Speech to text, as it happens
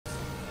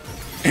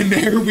And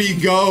there we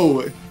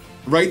go.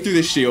 Right through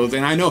the shield.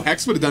 And I know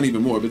Hex would have done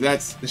even more, but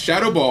that's the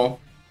Shadow Ball.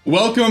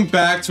 Welcome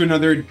back to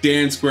another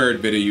DanSquared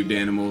video, you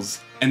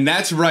Danimals. And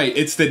that's right,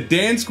 it's the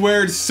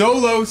DanSquared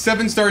solo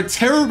 7-star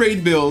Tera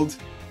Raid build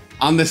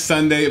on the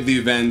Sunday of the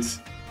event,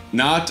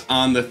 not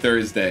on the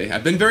Thursday.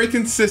 I've been very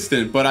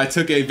consistent, but I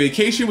took a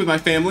vacation with my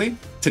family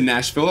to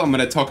Nashville. I'm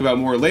gonna talk about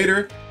more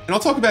later, and I'll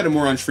talk about it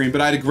more on stream,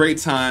 but I had a great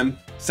time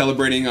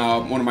celebrating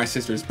one of my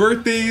sister's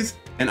birthdays,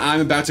 and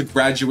I'm about to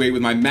graduate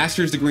with my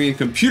master's degree in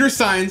computer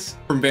science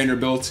from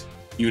Vanderbilt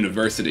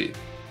University.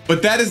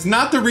 But that is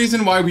not the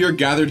reason why we are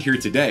gathered here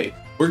today.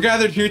 We're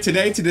gathered here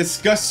today to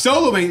discuss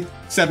soloing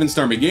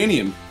 7-star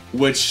Meganium,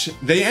 which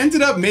they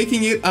ended up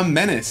making it a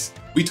menace.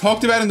 We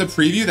talked about in the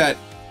preview that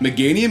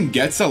Meganium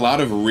gets a lot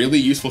of really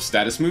useful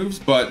status moves,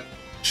 but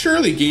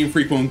surely Game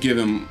Freak won't give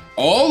him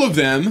all of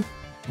them.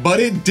 But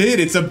it did.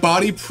 It's a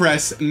body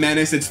press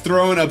menace. It's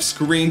throwing up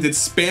screens.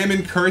 It's spam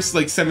and curse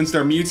like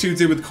 7-star Mewtwo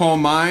did with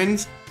Calm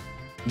Minds.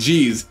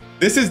 Jeez,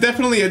 this is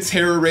definitely a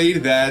Tera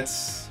Raid that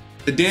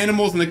the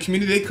Danimals in the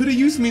community, they could have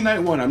used me night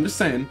one. I'm just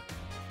saying.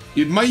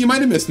 You might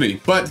have missed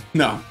me, but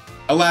no.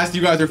 Alas,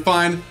 you guys are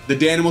fine. The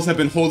Danimals have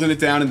been holding it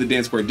down in the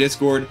DanSquared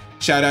Discord.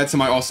 Shout out to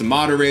my awesome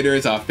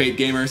moderators, Fate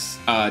Gamers,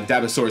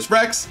 Dabosaurus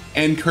Rex,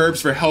 and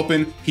Curbs for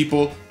helping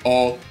people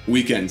all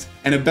weekend.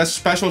 And a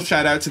special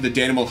shout out to the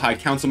Danimal High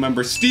Council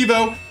member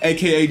Stevo,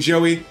 aka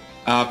Joey,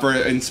 for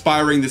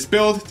inspiring this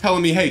build,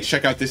 telling me, hey,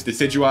 check out this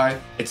Decidueye.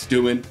 It's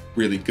doing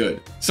really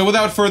good. So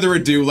without further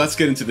ado, let's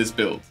get into this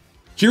build.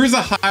 Here is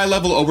a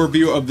high-level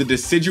overview of the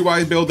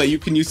Decidueye build that you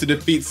can use to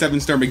defeat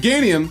 7-star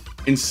Meganium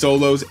in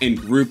solos and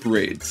group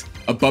raids.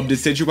 Above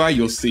Decidueye,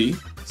 you'll see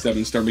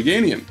 7-star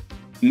Meganium.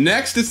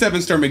 Next to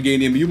 7-star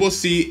Meganium, you will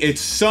see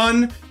its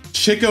son,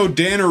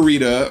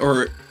 Chikorita,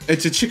 or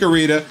it's a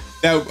Chikorita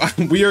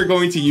that we are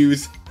going to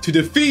use to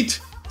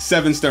defeat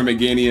 7-star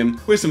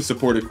Meganium with some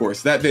support, of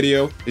course. That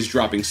video is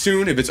dropping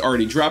soon. If it's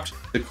already dropped,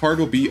 the card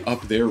will be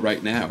up there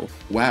right now.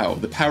 Wow,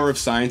 the power of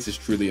science is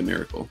truly a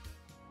miracle.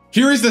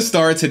 Here is the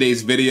star of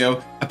today's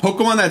video, a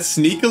Pokemon that's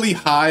sneakily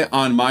high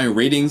on my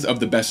ratings of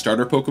the best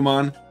starter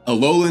Pokemon,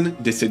 Alolan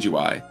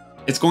Decidueye.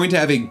 It's going to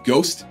have a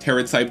Ghost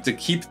Tera type to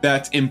keep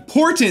that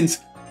important,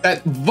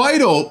 that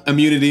vital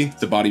immunity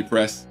to body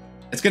press.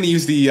 It's going to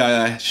use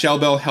the Shell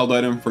Bell held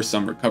item for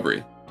some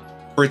recovery.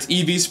 For its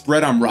EV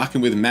spread, I'm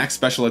rocking with max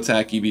special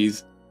attack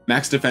EVs,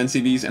 max defense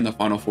EVs, and the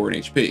final 4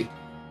 in HP.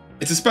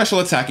 It's a special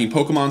attacking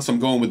Pokemon, so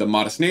I'm going with a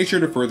modest nature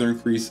to further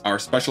increase our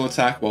special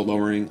attack while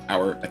lowering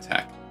our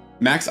attack.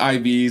 Max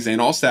IVs and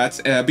all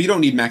stats, but you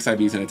don't need max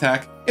IVs in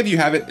attack. If you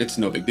have it, it's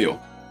no big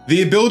deal.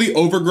 The ability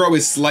Overgrow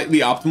is slightly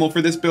optimal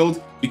for this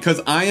build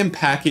because I am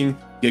packing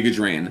Giga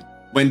Drain.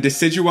 When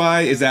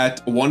Decidueye is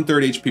at 1/3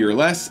 HP or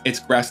less, its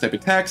grass type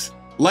attacks,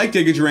 like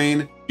Giga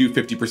Drain, do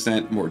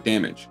 50% more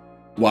damage.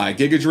 Why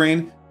Giga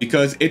Drain?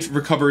 Because it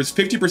recovers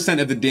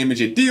 50% of the damage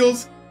it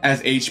deals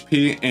as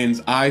HP,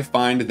 and I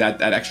find that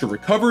that extra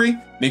recovery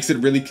makes it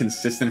really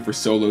consistent for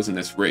solos in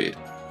this raid.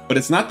 But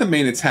it's not the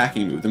main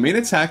attacking move. The main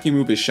attacking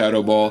move is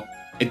Shadow Ball.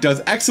 It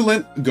does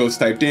excellent ghost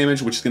type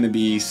damage, which is going to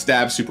be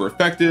stab super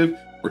effective.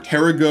 For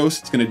Tera Ghost,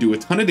 it's going to do a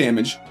ton of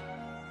damage.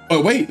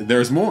 But wait,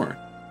 there's more.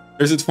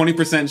 There's a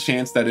 20%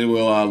 chance that it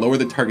will lower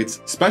the target's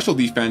special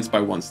defense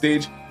by 1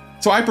 stage.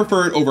 So I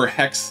prefer it over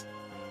Hex.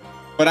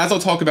 But as I'll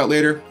talk about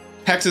later,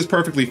 Hex is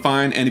perfectly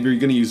fine, and if you're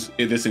going to use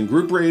this in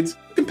group raids,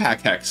 you can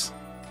pack Hex.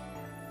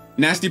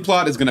 Nasty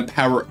Plot is going to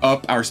power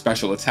up our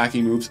special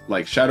attacking moves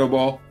like Shadow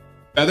Ball.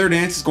 Feather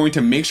Dance is going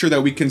to make sure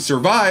that we can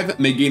survive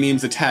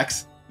Meganium's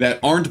attacks that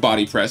aren't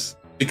body press,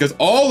 because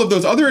all of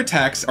those other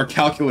attacks are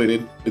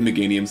calculated with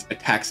Meganium's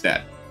attack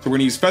stat. So we're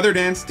going to use Feather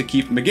Dance to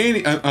keep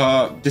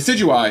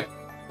Decidueye.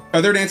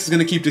 Feather Dance is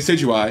going to keep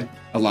Decidueye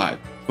alive.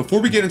 Before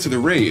we get into the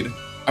raid,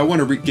 I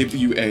want to give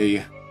you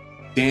a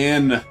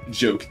Dan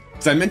joke,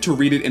 because I meant to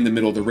read it in the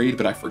middle of the raid,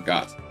 but I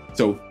forgot.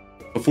 So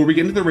before we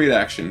get into the raid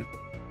action,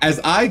 as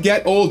I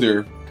get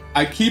older,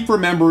 I keep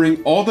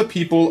remembering all the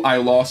people I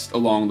lost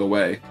along the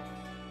way.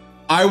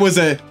 I was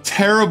a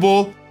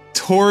terrible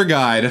tour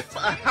guide.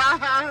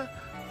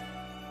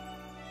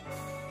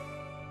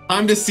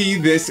 Time to see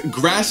this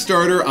grass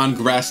starter on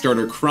grass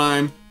starter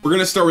crime. We're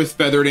gonna start with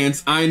Feather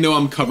Dance. I know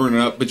I'm covering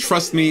it up, but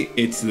trust me,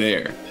 it's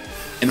there.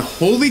 And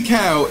holy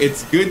cow,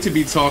 it's good to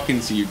be talking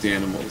to you,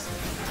 Danimals.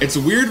 It's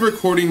weird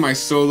recording my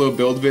solo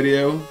build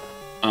video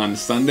on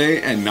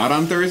Sunday and not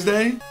on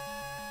Thursday.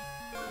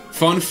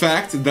 Fun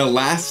fact, the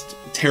last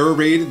Tera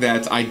Raid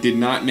that I did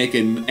not make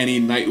any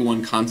Night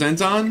 1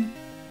 content on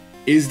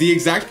is the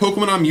exact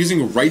Pokemon I'm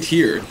using right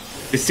here,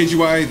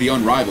 Decidueye the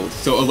Unrivaled.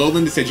 So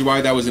Alolan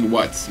Decidueye, that was in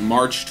what,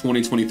 March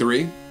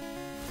 2023?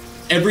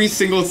 Every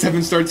single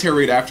 7-star Tera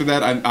Raid after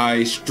that,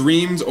 I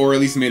streamed or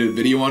at least made a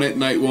video on it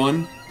Night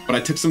 1, but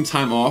I took some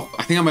time off.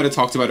 I think I might have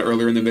talked about it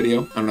earlier in the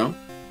video, I don't know,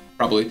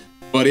 probably.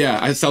 But yeah,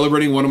 I was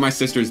celebrating one of my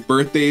sister's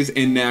birthdays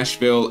in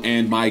Nashville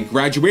and my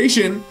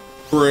graduation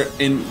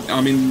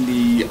I'm in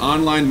the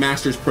online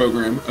master's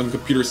program of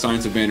computer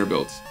science at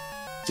Vanderbilt.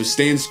 So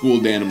stay in school,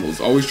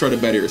 Danimals. Always try to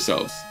better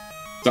yourselves.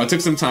 So I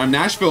took some time.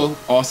 Nashville,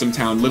 awesome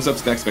town, lives up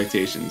to the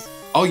expectations.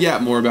 I'll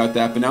yap more about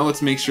that, but now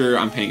let's make sure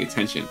I'm paying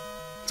attention.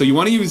 So you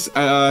want to use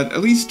at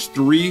least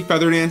 3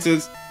 Feather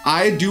Dances.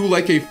 I do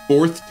like a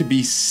 4th to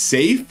be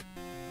safe,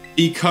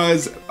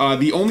 because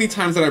the only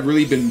times that I've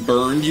really been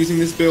burned using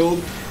this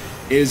build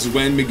is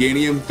when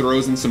Meganium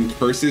throws in some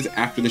curses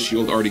after the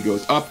shield already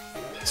goes up.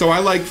 So I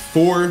like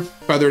 4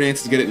 Feather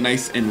Dances to get it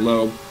nice and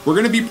low. We're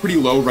going to be pretty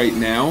low right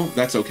now.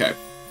 That's okay.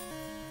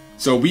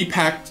 So we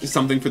packed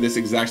something for this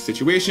exact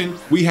situation.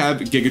 We have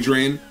Giga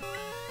Drain,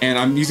 and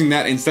I'm using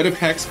that instead of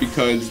Hex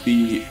because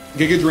the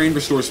Giga Drain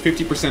restores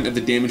 50% of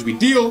the damage we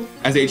deal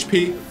as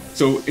HP.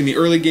 So in the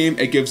early game,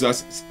 it gives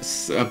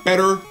us a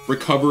better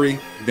recovery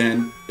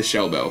than the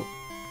Shell Bell.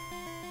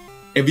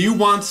 If you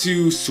want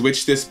to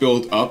switch this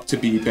build up to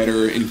be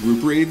better in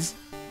group raids,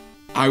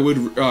 I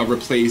would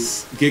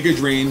replace Giga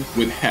Drain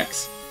with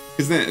Hex.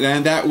 Because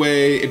then that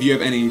way, if you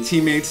have any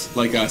teammates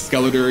like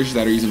Skeledirge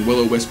that are using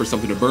Will-O-Wisp or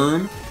something to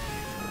burn,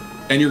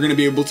 then you're going to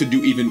be able to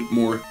do even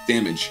more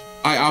damage.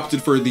 I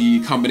opted for the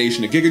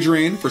combination of Giga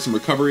Drain for some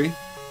recovery,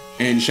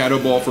 and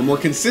Shadow Ball for more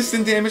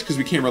consistent damage because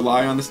we can't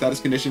rely on the status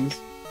conditions,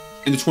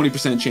 and the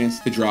 20% chance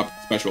to drop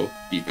special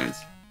defense.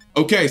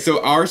 Okay,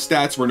 so our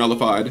stats were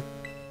nullified.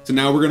 So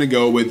now we're going to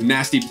go with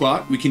Nasty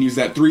Plot. We can use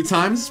that 3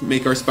 times,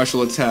 make our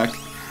special attack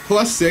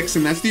 +6,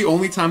 and that's the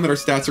only time that our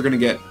stats are going to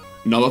get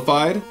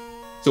nullified.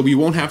 So we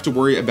won't have to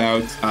worry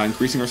about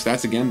increasing our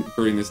stats again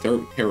during this Tera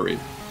Raid.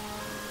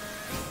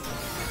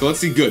 So let's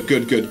see, good.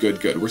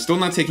 We're still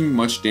not taking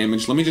much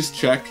damage. Let me just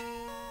check.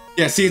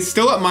 Yeah, see, it's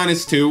still at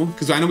 -2,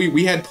 because I know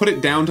we had put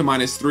it down to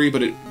 -3,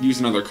 but it used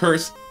another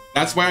curse.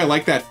 That's why I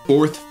like that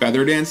 4th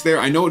Feather Dance there.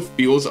 I know it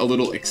feels a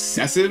little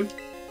excessive,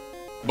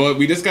 but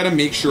we just gotta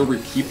make sure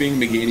we're keeping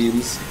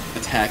Meganium's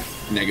attack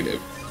negative.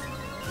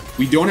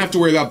 We don't have to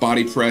worry about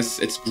Body Press.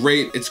 It's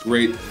great, it's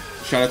great.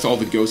 Shout out to all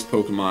the Ghost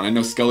Pokemon. I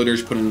know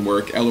Skeledirge put in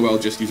work. LOL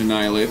just use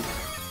Annihilate.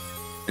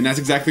 And that's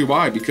exactly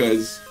why,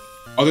 because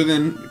other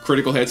than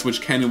critical hits,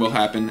 which can and will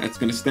happen, that's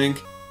gonna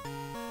stink,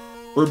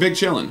 we're big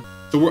chillin'.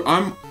 So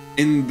I'm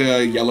in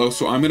the yellow,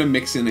 so I'm gonna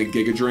mix in a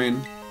Giga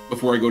Drain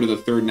before I go to the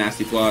 3rd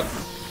Nasty Plot.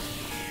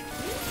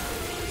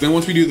 Then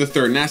once we do the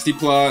 3rd Nasty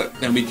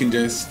Plot, then we can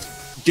just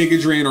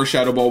Giga Drain or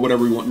Shadow Ball,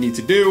 whatever we need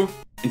to do,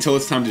 until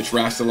it's time to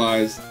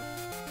Terastallize.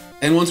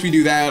 And once we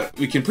do that,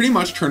 we can pretty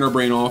much turn our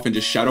brain off and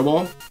just Shadow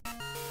Ball.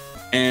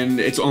 And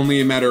it's only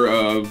a matter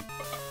of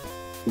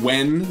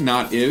when,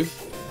 not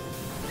if.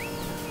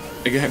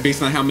 Like,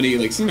 based on how many,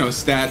 like, you know,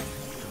 stat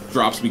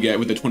drops we get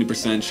with a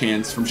 20%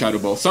 chance from Shadow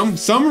Ball.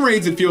 Some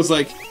raids it feels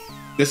like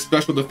the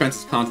special defense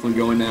is constantly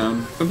going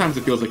down. Sometimes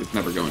it feels like it's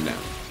never going down.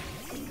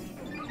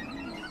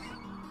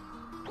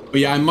 But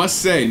yeah, I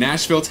must say,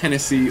 Nashville,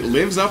 Tennessee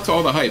lives up to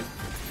all the hype.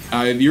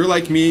 If you're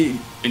like me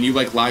and you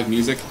like live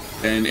music,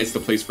 then it's the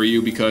place for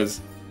you,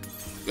 because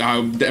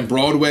the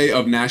Broadway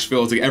of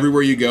Nashville is like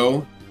everywhere you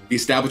go. The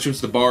establishments,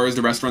 the bars,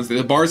 the restaurants,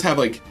 the bars have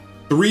like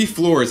 3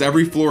 floors.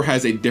 Every floor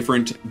has a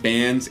different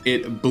band.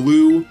 It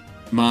blew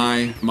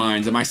my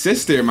mind. And my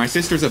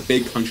sister's a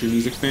big country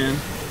music fan,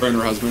 her and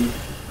her husband.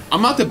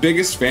 I'm not the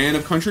biggest fan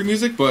of country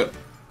music, but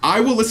I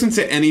will listen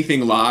to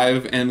anything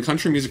live, and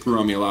country music grew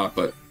on me a lot,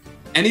 but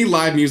any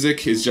live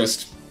music is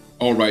just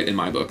all right in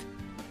my book.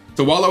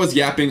 So while I was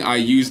yapping, I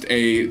used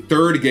a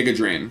 3rd Giga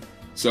Drain.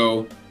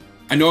 So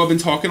I know I've been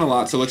talking a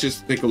lot, so let's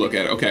just take a look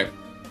at it. Okay,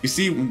 you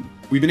see,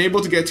 we've been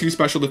able to get 2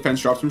 special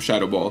defense drops from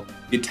Shadow Ball.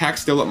 The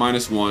attack's still at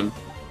 -1.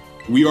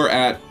 We are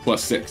at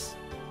 +6.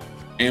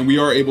 And we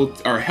are able,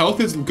 our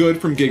health is good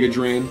from Giga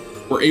Drain.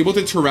 We're able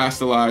to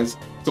Terastallize.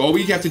 So all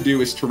we have to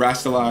do is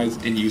Terastallize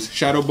and use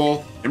Shadow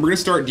Ball, and we're gonna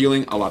start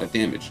dealing a lot of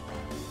damage.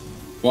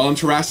 While I'm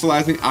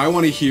Terastallizing, I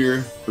want to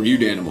hear from you,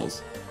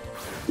 Danimals.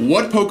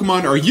 What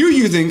Pokemon are you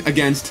using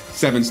against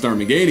 7-star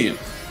Meganium?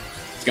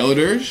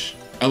 Skeledirge?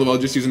 LOL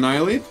just use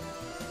Annihilate?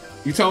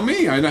 You tell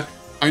me.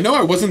 I know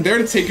I wasn't there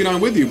to take it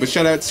on with you, but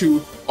shout out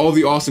to all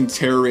the awesome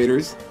Tera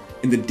Raiders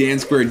in the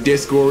DanSquared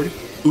Discord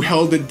who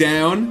held it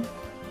down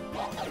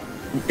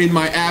in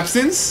my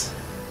absence.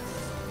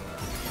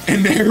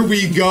 And there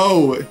we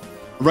go.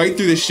 Right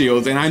through the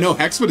shields. And I know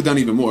Hex would have done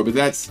even more, but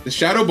that's the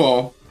Shadow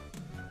Ball.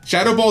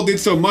 Shadow Ball did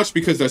so much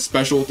because the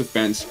special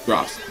defense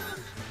drops.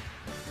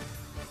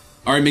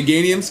 Alright,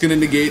 Meganium's gonna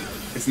negate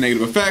its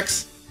negative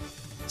effects.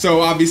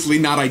 So obviously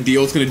not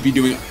ideal. It's gonna be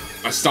doing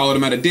a solid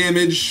amount of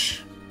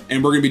damage,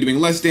 and we're gonna be doing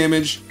less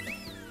damage.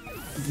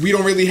 We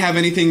don't really have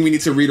anything we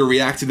need to read or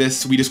react to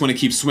this. We just want to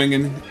keep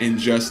swinging and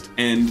just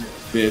end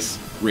this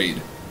raid.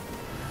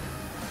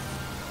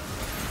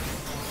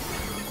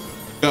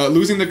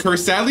 Losing the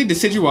curse, sadly,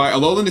 Decidueye,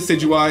 Alolan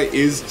Decidueye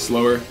is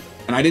slower.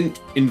 And I didn't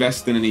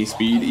invest in any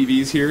speed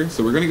EVs here,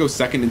 so we're gonna go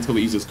 2nd until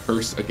it uses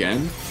Curse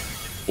again.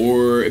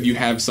 Or if you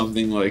have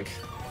something like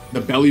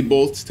the Belly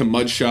Bolt to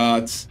Mud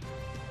Shots,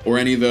 or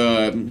any of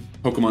the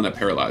Pokemon that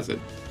paralyze it.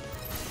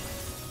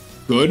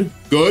 Good.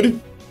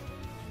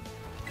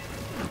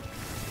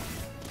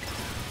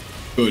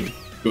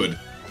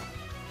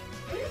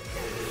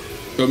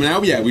 So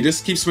now, yeah, we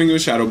just keep swinging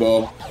with Shadow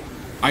Ball.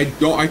 I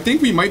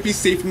think we might be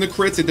safe from the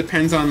crits. It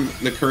depends on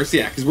the curse.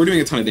 Yeah, because we're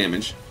doing a ton of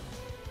damage.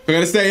 So I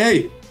gotta say,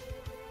 hey,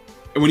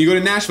 when you go to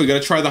Nashville, you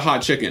gotta try the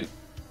hot chicken.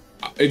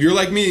 if you're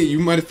like me, you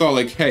might have thought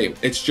like, hey,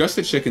 it's just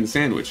a chicken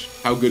sandwich.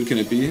 How good can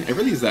it be? It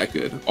really is that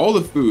good. All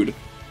the food.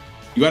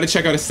 You got to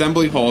check out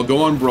Assembly Hall,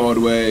 go on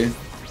Broadway,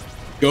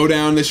 go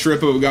down the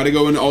strip, we got to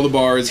go in all the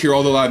bars, hear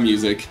all the live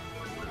music.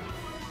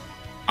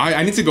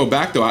 I need to go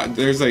back though.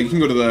 There's like, you can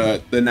go to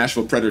the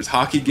Nashville Predators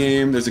hockey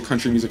game. There's a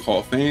Country Music Hall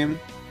of Fame.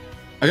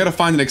 I got to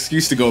find an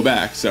excuse to go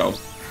back. So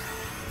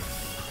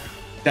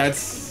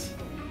that's,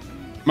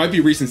 might be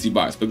recency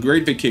bias, but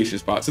great vacation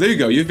spot. So there you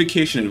go. You have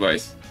vacation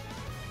advice.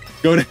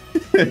 Go to,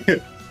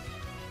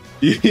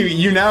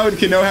 you now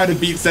can know how to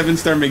beat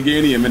 7-star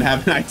Meganium and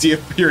have an idea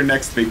for your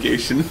next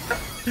vacation.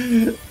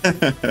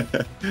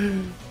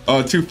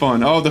 Oh, too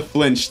fun. Oh, the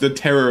flinch, the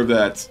terror of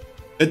that.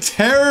 The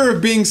terror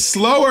of being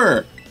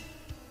slower.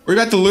 We're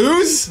about to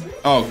lose?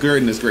 Oh,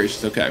 goodness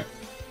gracious, okay.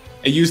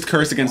 I used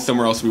curse against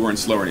somewhere else, we weren't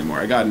slower anymore.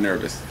 I got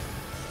nervous.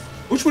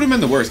 Which would have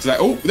been the worst, because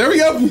oh, there we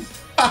go!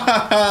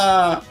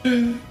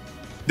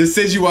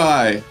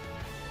 Decidueye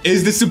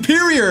is the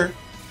superior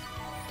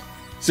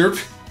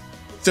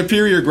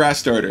grass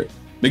starter.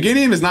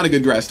 Meganium is not a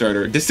good grass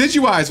starter.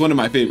 Decidueye is one of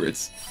my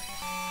favorites.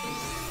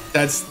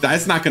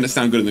 That's not gonna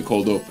sound good in the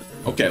cold open.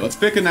 Okay, let's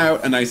pick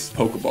out a nice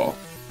Pokeball.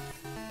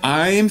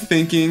 I am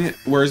thinking,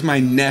 where's my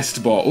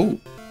Nest Ball?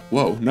 Ooh.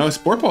 Whoa, no,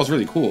 Sport Ball is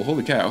really cool.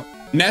 Holy cow.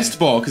 Nest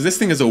Ball, because this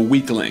thing is a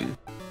weakling.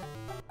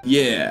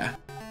 Yeah.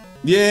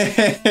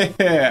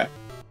 Yeah.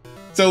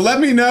 So let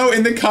me know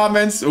in the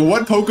comments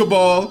what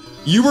Pokeball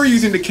you were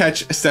using to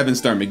catch a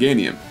 7-star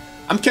Meganium.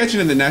 I'm catching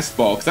in the Nest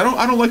Ball, because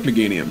I don't like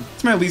Meganium.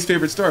 It's my least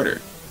favorite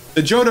starter.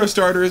 The Johto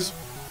starters,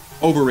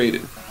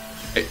 overrated.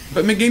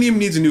 But Meganium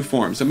needs a new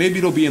form, so maybe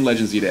it'll be in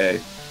Legends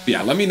Day. But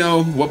yeah, let me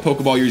know what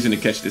Pokeball you're using to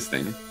catch this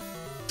thing.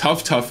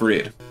 Tough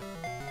raid.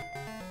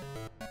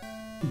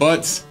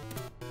 But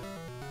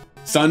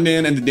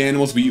Sundan and the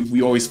Danimals,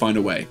 we always find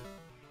a way.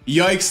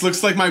 Yikes,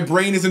 looks like my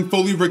brain isn't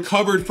fully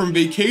recovered from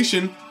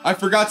vacation. I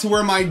forgot to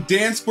wear my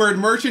DanSquared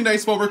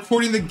merchandise while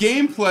recording the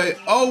gameplay.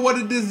 Oh, what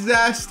a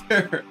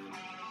disaster.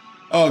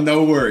 Oh,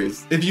 no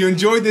worries. If you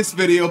enjoyed this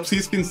video,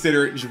 please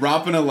consider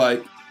dropping a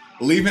like,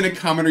 leaving a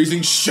comment, or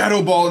using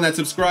Shadow Ball in that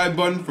subscribe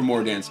button for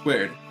more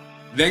DanSquared.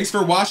 Thanks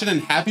for watching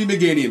and happy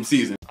Meganium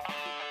season.